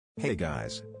Hey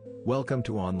guys! Welcome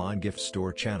to Online Gift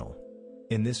Store channel.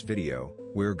 In this video,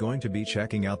 we're going to be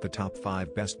checking out the top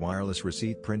 5 best wireless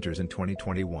receipt printers in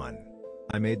 2021.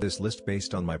 I made this list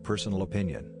based on my personal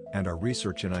opinion, and our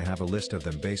research, and I have a list of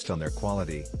them based on their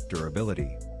quality,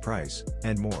 durability, price,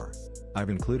 and more.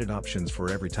 I've included options for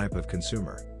every type of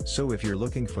consumer, so if you're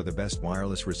looking for the best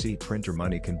wireless receipt printer,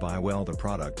 money can buy well the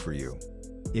product for you.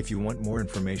 If you want more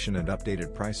information and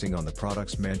updated pricing on the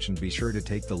products mentioned, be sure to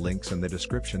take the links in the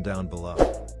description down below.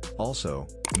 Also,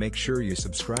 make sure you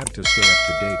subscribe to stay up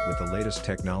to date with the latest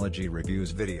technology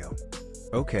reviews video.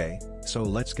 Okay, so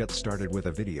let's get started with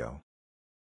a video.